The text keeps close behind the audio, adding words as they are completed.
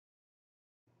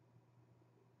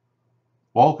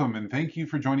Welcome and thank you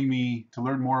for joining me to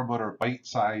learn more about our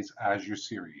Bite-Size Azure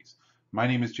series. My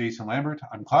name is Jason Lambert.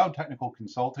 I'm Cloud Technical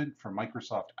Consultant for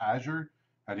Microsoft Azure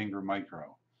at Ingram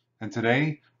Micro. And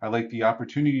today, I'd like the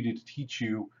opportunity to teach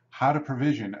you how to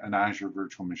provision an Azure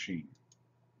Virtual Machine.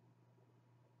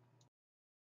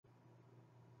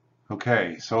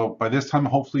 Okay, so by this time,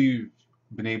 hopefully you've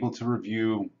been able to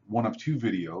review one of two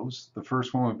videos. The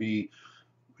first one would be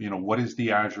what is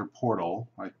the Azure Portal?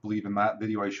 I believe in that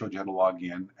video I showed you how to log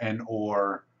in,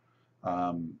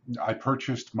 I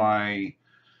purchased my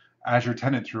Azure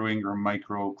tenant through Ingram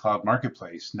Micro Cloud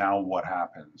Marketplace. Now what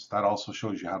happens? That also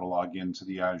shows you how to log into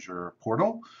the Azure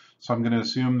Portal. So I'm going to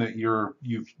assume that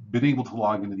you've been able to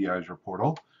log into the Azure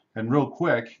Portal. And real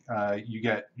quick, you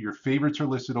get your favorites are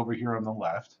listed over here on the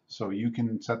left. So you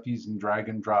can set these and drag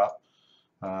and drop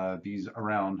these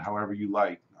around however you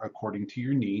like, according to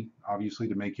your need, obviously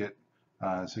to make it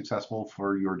successful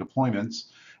for your deployments.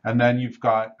 And then you've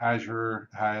got Azure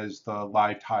has the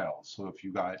live tiles. So if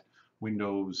you've got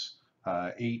Windows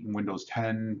 8 and Windows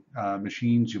 10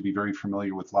 machines, you'll be very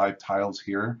familiar with live tiles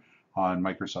here on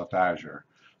Microsoft Azure.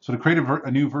 So to create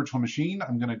a new virtual machine,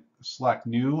 I'm going to select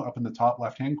New up in the top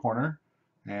left-hand corner,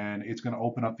 and it's going to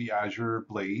open up the Azure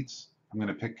Blades. I'm going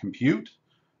to pick Compute.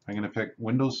 I'm going to pick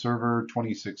Windows Server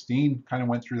 2016. Kind of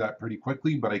went through that pretty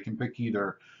quickly, but I can pick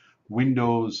either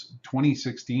Windows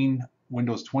 2016,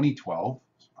 Windows 2012,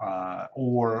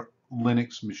 or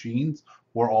Linux machines,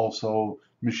 or also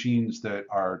machines that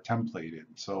are templated.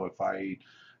 So if I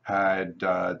had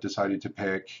decided to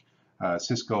pick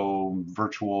Cisco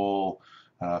Virtual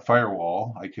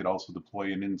Firewall, I could also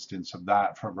deploy an instance of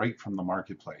that right from the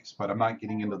marketplace. But I'm not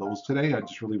getting into those today. I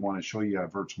just really want to show you a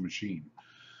virtual machine.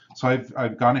 So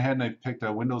I've gone ahead and I've picked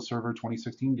a Windows Server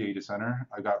 2016 data center.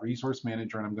 I've got Resource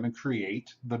Manager, and I'm going to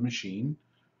create the machine.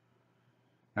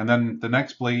 And then the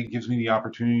next blade gives me the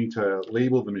opportunity to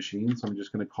label the machine. So I'm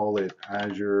just going to call it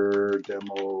Azure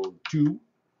Demo 2.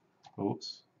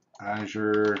 Oops,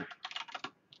 Azure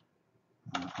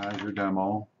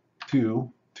Demo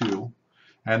 2.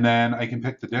 And then I can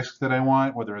pick the disk that I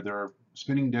want, whether they're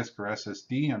spinning disk or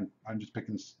SSD. I'm just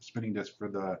picking spinning disk for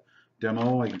the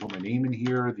demo. I can put my name in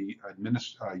here, the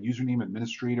username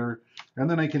administrator, and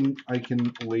then I can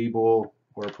label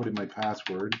or put in my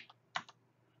password.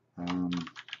 And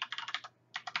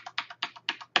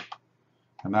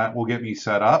that will get me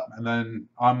set up. And then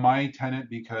on my tenant,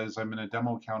 because I'm in a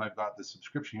demo account, I've got the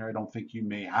subscription here. I don't think you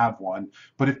may have one,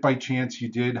 but if by chance you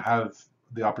did have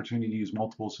the opportunity to use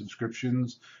multiple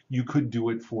subscriptions, you could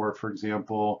do it for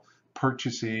example,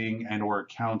 purchasing and or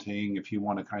accounting. If you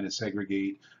want to kind of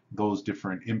segregate those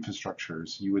different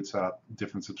infrastructures, you would set up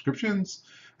different subscriptions,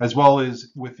 as well as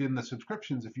within the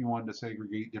subscriptions, if you wanted to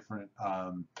segregate different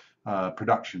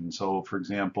production. So for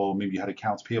example, maybe you had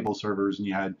accounts payable servers and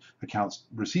you had accounts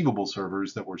receivable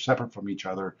servers that were separate from each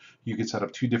other. You could set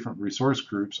up two different resource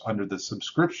groups under the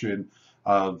subscription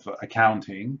of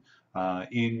accounting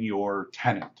in your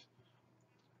tenant.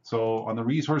 So on the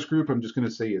resource group, I'm just going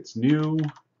to say it's new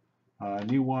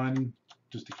one,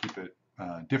 just to keep it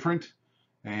different.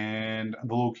 And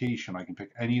the location, I can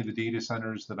pick any of the data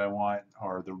centers that I want,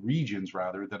 or the regions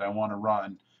rather, that I want to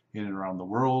run in and around the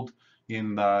world.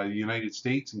 In the United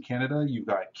States and Canada, you've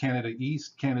got Canada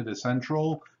East, Canada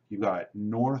Central, you've got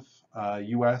North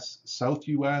US, South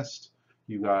US,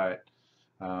 you've got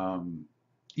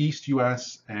East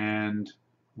US and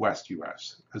West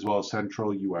US, as well as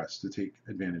Central US to take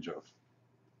advantage of.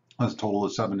 That's a total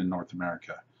of 7 in North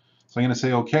America. So I'm going to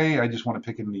say, okay, I just want to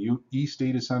pick in the East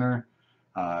data center.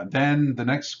 Then the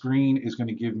next screen is going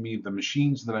to give me the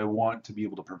machines that I want to be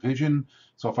able to provision.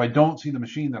 So if I don't see the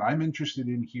machine that I'm interested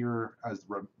in here as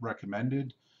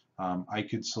recommended, I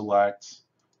could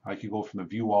go from the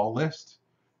view all list.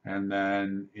 And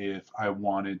then if I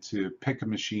wanted to pick a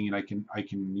machine, I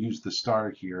can use the star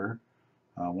here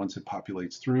once it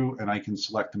populates through, and I can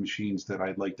select the machines that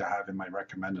I'd like to have in my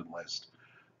recommended list.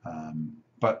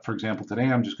 But for example, today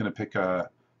I'm just going to pick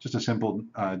just a simple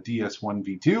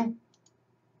DS1v2.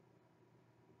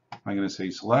 I'm going to say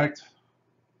select.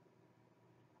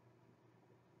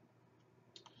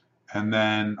 And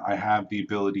then I have the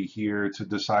ability here to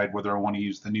decide whether I want to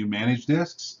use the new managed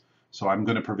disks. So I'm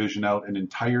going to provision out an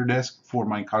entire disk for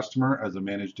my customer as a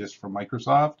managed disk from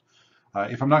Microsoft.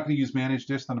 If I'm not going to use managed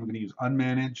disk, then I'm going to use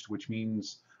unmanaged, which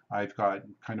means I've got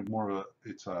kind of more of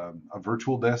it's a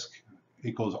virtual disk.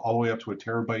 It goes all the way up to 1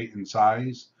 terabyte in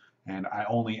size, and I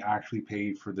only actually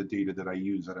pay for the data that I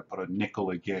use at about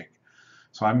 $0.05 a gig.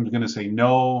 So I'm going to say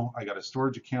no. I got a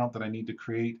storage account that I need to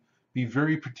create. Be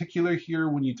very particular here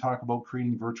when you talk about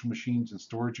creating virtual machines and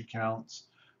storage accounts.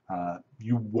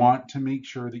 You want to make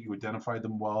sure that you identify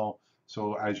them well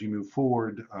So as you move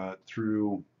forward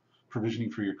through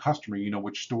provisioning for your customer, you know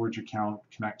which storage account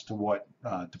connects to what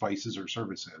devices or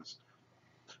services.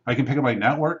 I can pick up my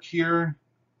network here.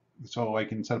 So I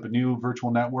can set up a new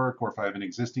virtual network, or if I have an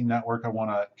existing network I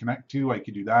want to connect to, I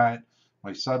could do that.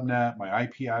 My subnet, my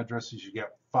IP addresses, you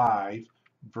get 5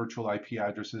 virtual IP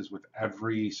addresses with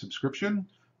every subscription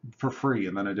for free,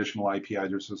 and then additional IP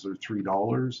addresses are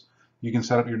 $3. You can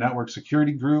set up your network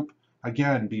security group.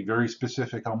 Again, be very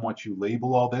specific on what you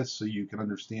label all this so you can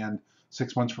understand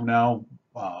 6 months from now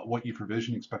what you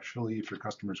provision, especially if your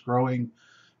customer's growing.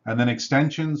 And then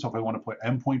extensions, so if I want to put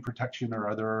endpoint protection or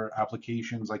other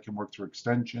applications, I can work through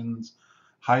extensions.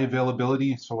 High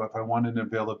availability, so if I want an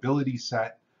availability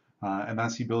set, and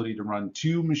that's the ability to run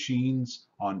 2 machines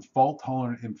on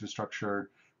fault-tolerant infrastructure,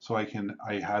 so I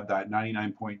had that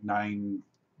 99.95%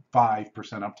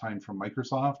 uptime from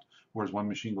Microsoft, whereas one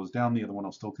machine goes down, the other one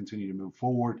will still continue to move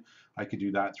forward. I could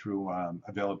do that through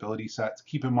availability sets.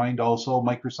 Keep in mind also,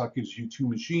 Microsoft gives you 2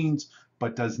 machines,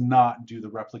 but does not do the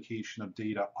replication of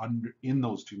data in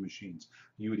those 2 machines.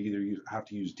 You would either have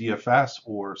to use DFS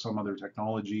or some other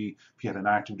technology. If you had an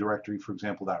Active Directory, for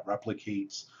example, that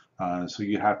replicates. So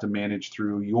you have to manage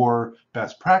through your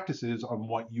best practices on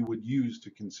what you would use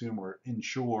to consume or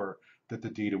ensure that the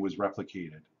data was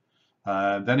replicated.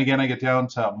 Then again, I get down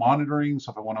to monitoring.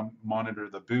 So if I want to monitor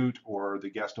the boot or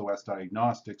the guest OS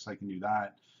diagnostics, I can do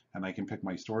that. And I can pick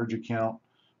my storage account.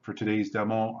 For today's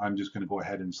demo, I'm just going to go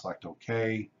ahead and select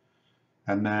OK.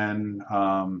 And then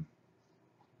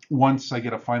once I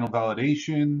get a final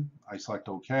validation, I select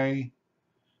OK.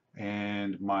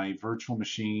 And my virtual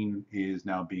machine is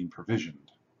now being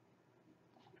provisioned.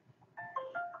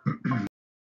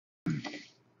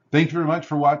 Thank you very much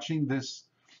for watching this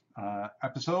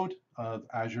episode of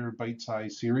Azure Bite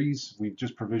Size series. We've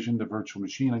just provisioned a virtual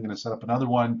machine. I'm going to set up another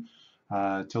one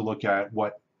to look at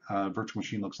what virtual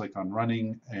machine looks like on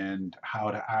running and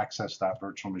how to access that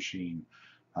virtual machine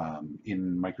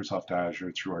in Microsoft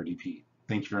Azure through RDP.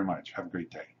 Thank you very much. Have a great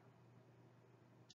day.